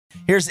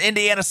Here's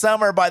Indiana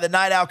Summer by the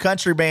Night Owl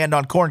Country Band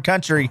on KORN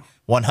Country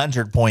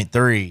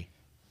 100.3.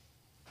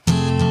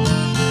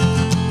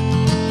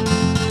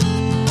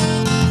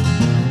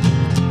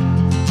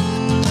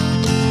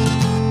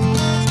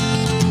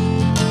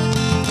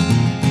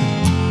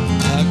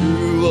 I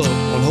grew up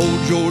on Old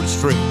George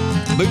Street,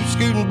 boot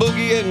scooting,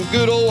 boogie, and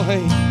good old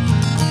Hank.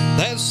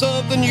 That's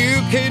something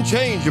you can't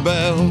change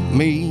about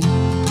me.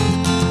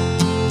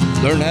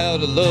 Learn how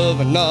to love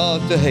and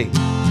not to hate.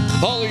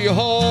 Follow your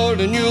heart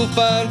and you'll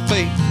find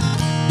faith.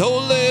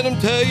 Don't let them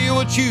tell you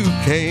what you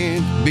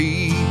can't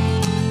be.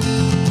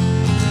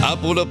 I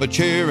pulled up a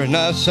chair and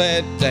I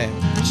sat down.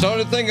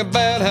 Started thinking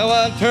about how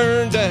I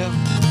turned out.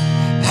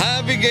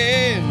 I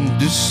began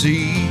to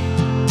see.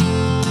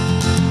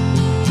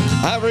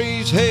 I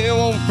raised hell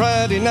on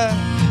Friday night.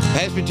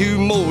 Passed me 2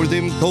 more of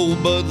them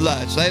cold Bud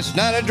Lights. Last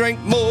night I drank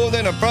more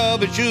than I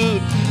probably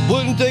should.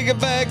 Wouldn't take it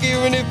back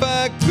even if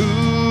I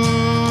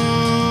could.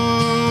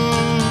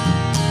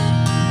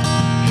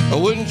 I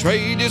wouldn't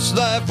trade this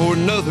life for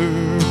another.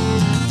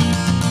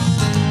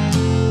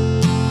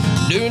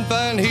 Doing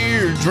fine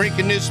here,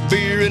 drinking this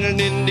beer in an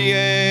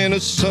Indiana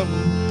summer.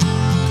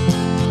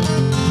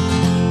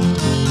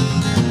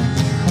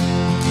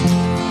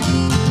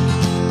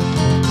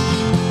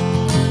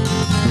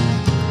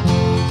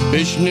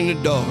 Fishing in the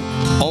dark,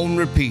 on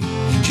repeat.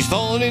 She's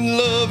falling in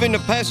love in the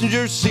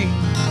passenger seat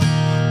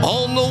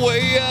on the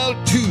way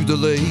out to the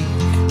lake.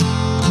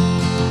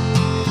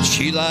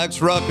 She likes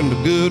rocking the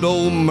good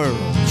old Merle.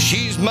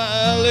 She's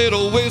my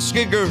little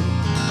whiskey girl.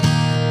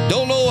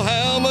 Don't know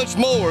how much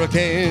more I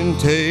can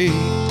take.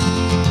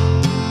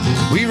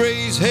 We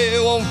raised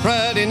hell on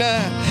Friday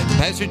night.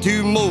 Passed her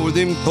 2 more of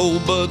them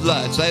cold Bud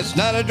Lights. Last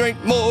night I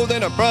drank more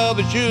than I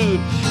probably should.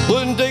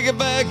 Wouldn't take it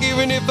back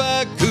even if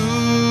I could.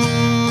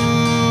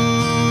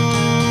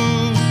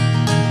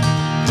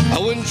 I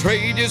wouldn't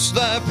trade this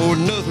life for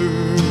another.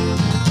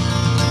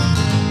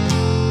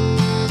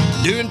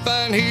 Doing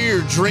fine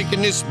here,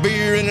 drinking this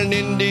beer in an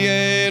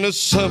Indiana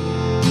summer.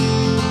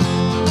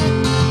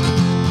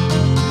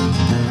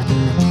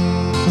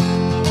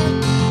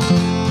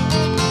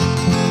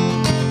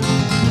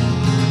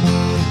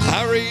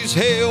 I raised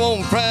hell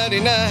on Friday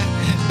night.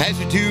 Passed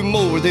me 2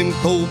 more of them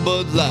cold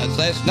Bud Lights.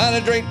 Last night I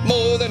drank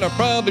more than I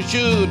probably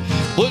should.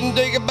 Wouldn't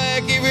take it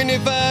back even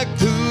if I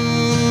could.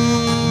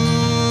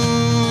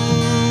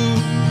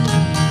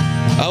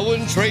 I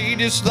wouldn't trade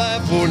this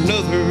life for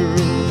another.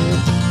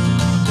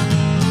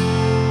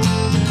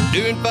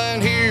 Doing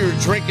fine here,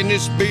 drinking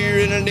this beer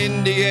in an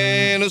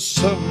Indiana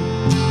summer.